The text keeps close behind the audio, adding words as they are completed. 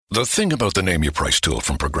The thing about the Name Your Price tool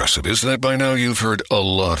from Progressive is that by now you've heard a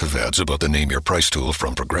lot of ads about the Name Your Price tool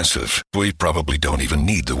from Progressive. We probably don't even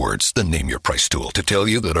need the words, the Name Your Price tool, to tell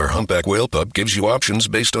you that our Humpback Whale Pup gives you options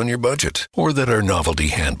based on your budget, or that our novelty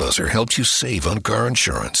hand buzzer helps you save on car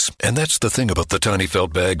insurance. And that's the thing about the tiny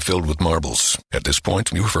felt bag filled with marbles. At this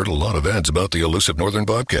point, you've heard a lot of ads about the elusive northern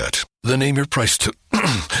bobcat. The Name Your Price tool,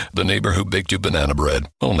 the neighbor who baked you banana bread,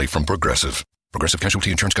 only from Progressive. Progressive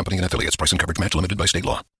Casualty Insurance Company and Affiliates. Price and coverage match limited by state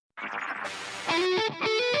law.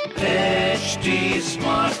 HT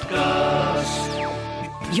Smartcast.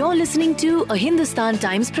 You're listening to a Hindustan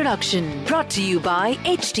Times production brought to you by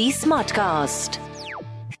HT Smartcast.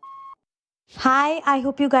 Hi, I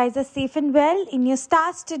hope you guys are safe and well. In your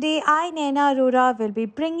stars today, I, Naina Arora, will be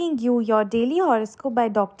bringing you your daily horoscope by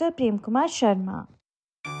Dr. Prem Kumar Sharma.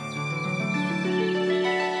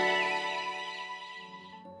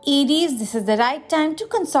 Aries, this is the right time to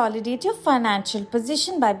consolidate your financial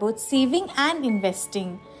position by both saving and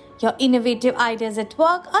investing. Your innovative ideas at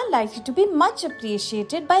work are likely to be much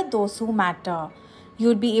appreciated by those who matter.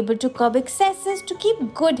 You'll be able to curb excesses to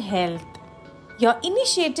keep good health. Your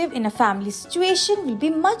initiative in a family situation will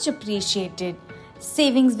be much appreciated.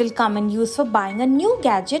 Savings will come in use for buying a new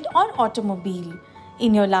gadget or automobile.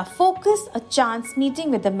 In your love focus, a chance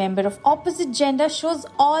meeting with a member of opposite gender shows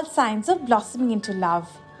all signs of blossoming into love.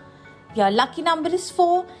 Your lucky number is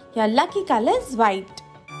 4. Your lucky color is white.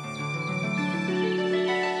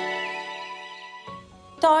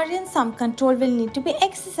 Taurus, some control will need to be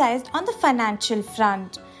exercised on the financial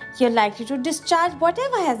front. You're likely to discharge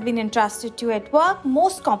whatever has been entrusted to you at work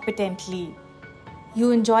most competently.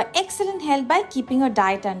 You enjoy excellent health by keeping your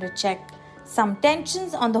diet under check. Some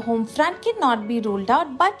tensions on the home front cannot be ruled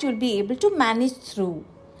out, but you'll be able to manage through.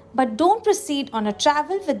 But don't proceed on a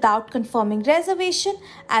travel without confirming reservation,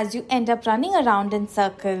 as you end up running around in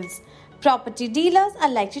circles. Property dealers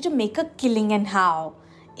are likely to make a killing anyhow.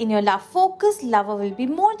 In your love focus, lover will be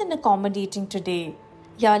more than accommodating today.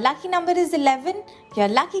 Your lucky number is 11. Your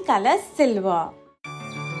lucky color is silver.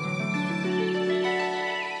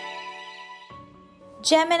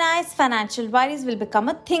 Gemini's financial worries will become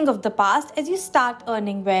a thing of the past as you start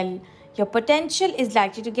earning well. Your potential is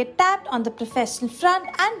likely to get tapped on the professional front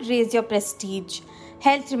and raise your prestige.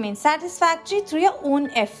 Health remains satisfactory through your own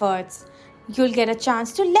efforts. You'll get a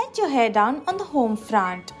chance to let your hair down on the home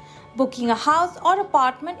front. Booking a house or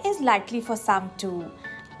apartment is likely for some too.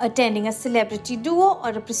 Attending a celebrity duo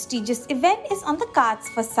or a prestigious event is on the cards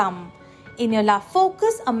for some. In your love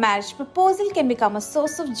focus, a marriage proposal can become a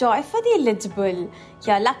source of joy for the eligible.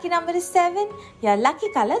 Your lucky number is 7. Your lucky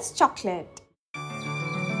color is chocolate.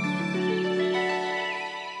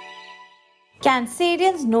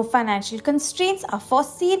 Cancerians, no financial constraints are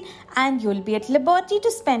foreseen and you'll be at liberty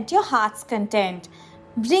to spend your heart's content.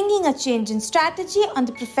 Bringing a change in strategy on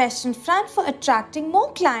the professional front for attracting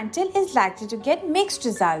more clientele is likely to get mixed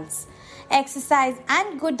results. Exercise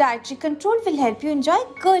and good dietary control will help you enjoy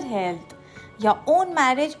good health. Your own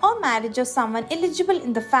marriage or marriage of someone eligible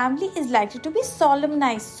in the family is likely to be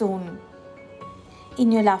solemnized soon.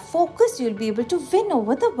 In your love focus, you'll be able to win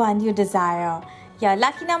over the one you desire. Your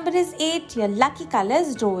lucky number is 8. Your lucky color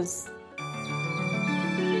is rose.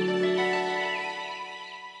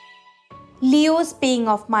 Leo's paying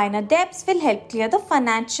off minor debts will help clear the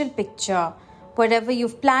financial picture. Whatever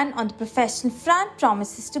you've planned on the professional front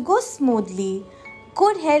promises to go smoothly.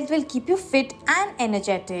 Good health will keep you fit and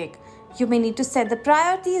energetic. You may need to set the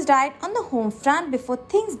priorities right on the home front before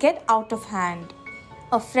things get out of hand.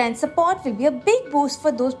 A friend's support will be a big boost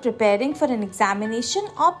for those preparing for an examination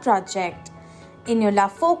or project. In your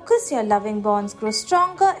love focus, your loving bonds grow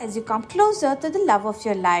stronger as you come closer to the love of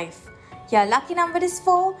your life. Your lucky number is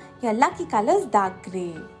 4. Your lucky color is dark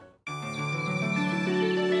grey.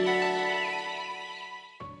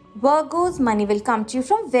 Virgos, money will come to you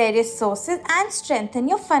from various sources and strengthen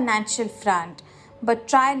your financial front. But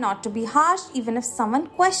try not to be harsh even if someone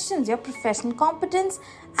questions your professional competence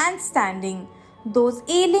and standing. Those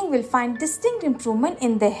ailing will find distinct improvement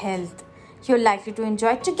in their health. You're likely to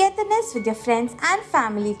enjoy togetherness with your friends and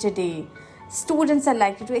family today. Students are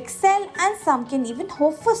likely to excel and some can even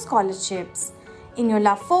hope for scholarships. In your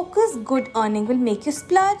love focus, good earning will make you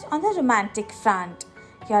splurge on the romantic front.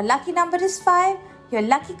 Your lucky number is 5. Your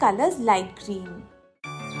lucky color is light green.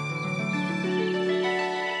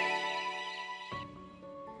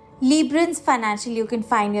 Librans, financially you can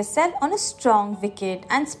find yourself on a strong wicket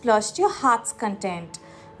and splurge to your heart's content.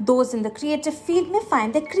 Those in the creative field may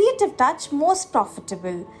find their creative touch most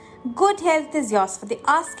profitable. Good health is yours for the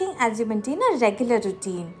asking as you maintain a regular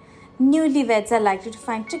routine. Newlyweds are likely to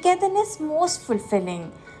find togetherness most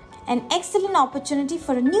fulfilling. An excellent opportunity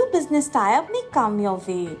for a new business tie-up may come your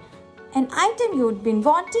way. An item you'd been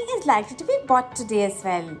wanting is likely to be bought today as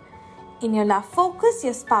well. In your love focus,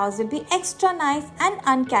 your spouse will be extra nice and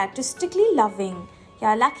uncharacteristically loving.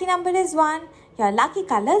 Your lucky number is 1. Your lucky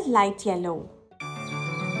color is light yellow.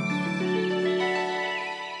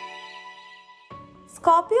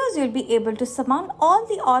 Scorpios, you'll be able to surmount all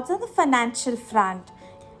the odds on the financial front.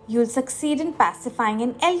 You'll succeed in pacifying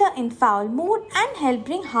an elder in foul mood and help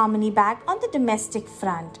bring harmony back on the domestic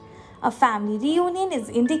front. A family reunion is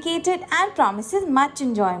indicated and promises much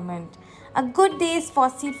enjoyment. A good day is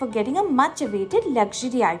foreseen for getting a much-awaited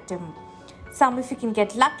luxury item. Some of you can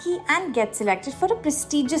get lucky and get selected for a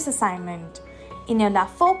prestigious assignment. In your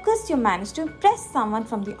love focus, you manage to impress someone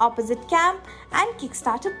from the opposite camp and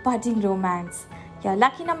kickstart a budding romance. Your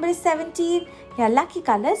lucky number is 17. Your lucky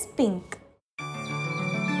color is pink.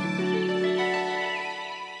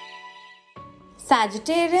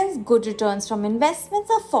 Sagittarians, good returns from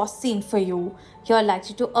investments are foreseen for you. You're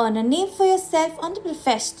likely to earn a name for yourself on the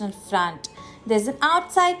professional front. There's an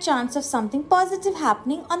outside chance of something positive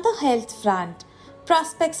happening on the health front.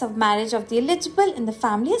 Prospects of marriage of the eligible in the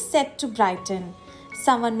family are set to brighten.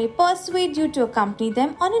 Someone may persuade you to accompany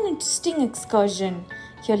them on an interesting excursion.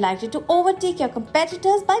 You're likely to overtake your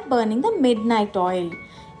competitors by burning the midnight oil.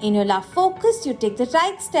 In your love focus, you take the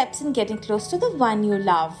right steps in getting close to the one you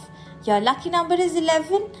love. Your lucky number is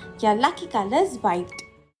 11. Your lucky color is white.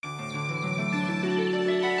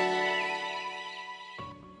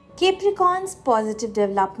 Capricorns, positive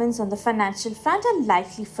developments on the financial front are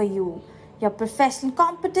likely for you. Your professional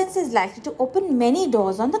competence is likely to open many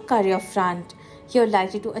doors on the career front. You're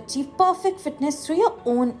likely to achieve perfect fitness through your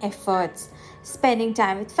own efforts. Spending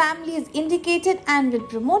time with family is indicated and will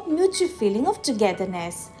promote mutual feeling of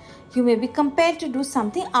togetherness. You may be compelled to do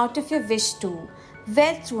something out of your wish too.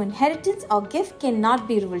 Wealth through inheritance or gift cannot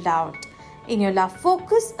be ruled out. In your love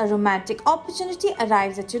focus, a romantic opportunity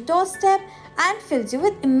arrives at your doorstep and fills you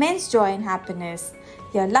with immense joy and happiness.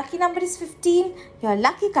 Your lucky number is 15. Your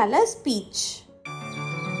lucky color is peach.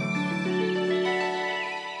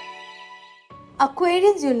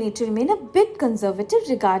 Aquarians, you'll need to remain a bit conservative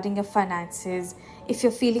regarding your finances. If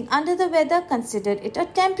you're feeling under the weather, consider it a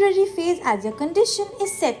temporary phase as your condition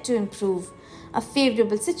is set to improve. A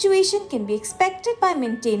favorable situation can be expected by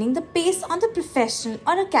maintaining the pace on the professional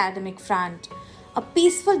or academic front. A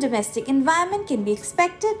peaceful domestic environment can be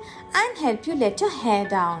expected and help you let your hair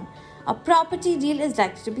down. A property deal is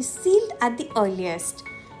likely to be sealed at the earliest.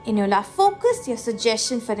 In your love focus, your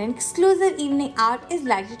suggestion for an exclusive evening out is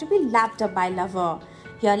likely to be lapped up by lover.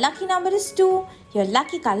 Your lucky number is 2. Your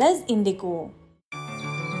lucky color is indigo.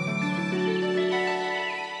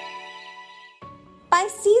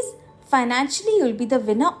 Pisces, financially you'll be the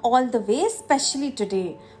winner all the way, especially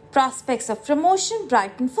today. Prospects of promotion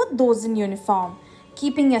brighten for those in uniform.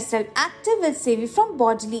 Keeping yourself active will save you from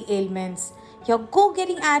bodily ailments. Your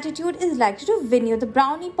go-getting attitude is likely to win you the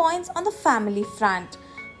brownie points on the family front.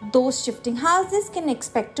 Those shifting houses can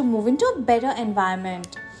expect to move into a better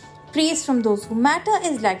environment. Praise from those who matter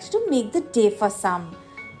is likely to make the day for some.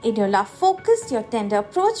 In your love focus, your tender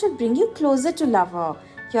approach will bring you closer to lover.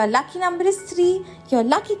 Your lucky number is 3. Your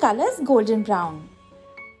lucky color is golden brown.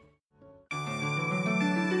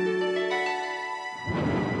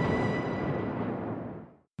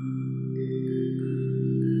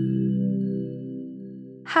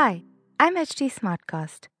 Hi, I'm HT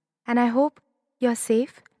Smartcast, and I hope you're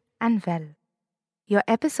safe and well. Your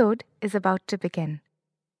episode is about to begin.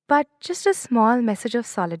 But just a small message of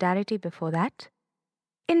solidarity before that.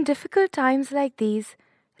 In difficult times like these,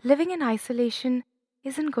 living in isolation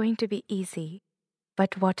isn't going to be easy.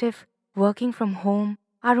 But what if working from home,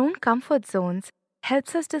 our own comfort zones,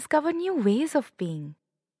 helps us discover new ways of being?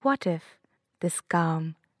 What if this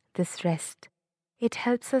calm, this rest, it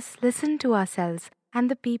helps us listen to ourselves and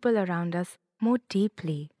the people around us more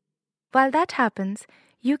deeply? While that happens,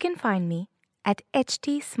 you can find me at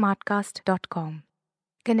htsmartcast.com,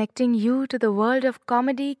 connecting you to the world of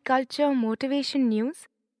comedy, culture, motivation news,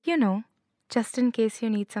 just in case you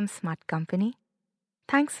need some smart company.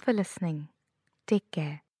 Thanks for listening. Take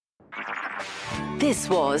care. This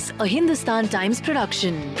was a Hindustan Times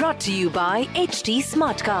production brought to you by HT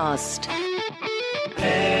Smartcast.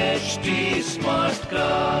 HT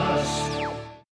Smartcast.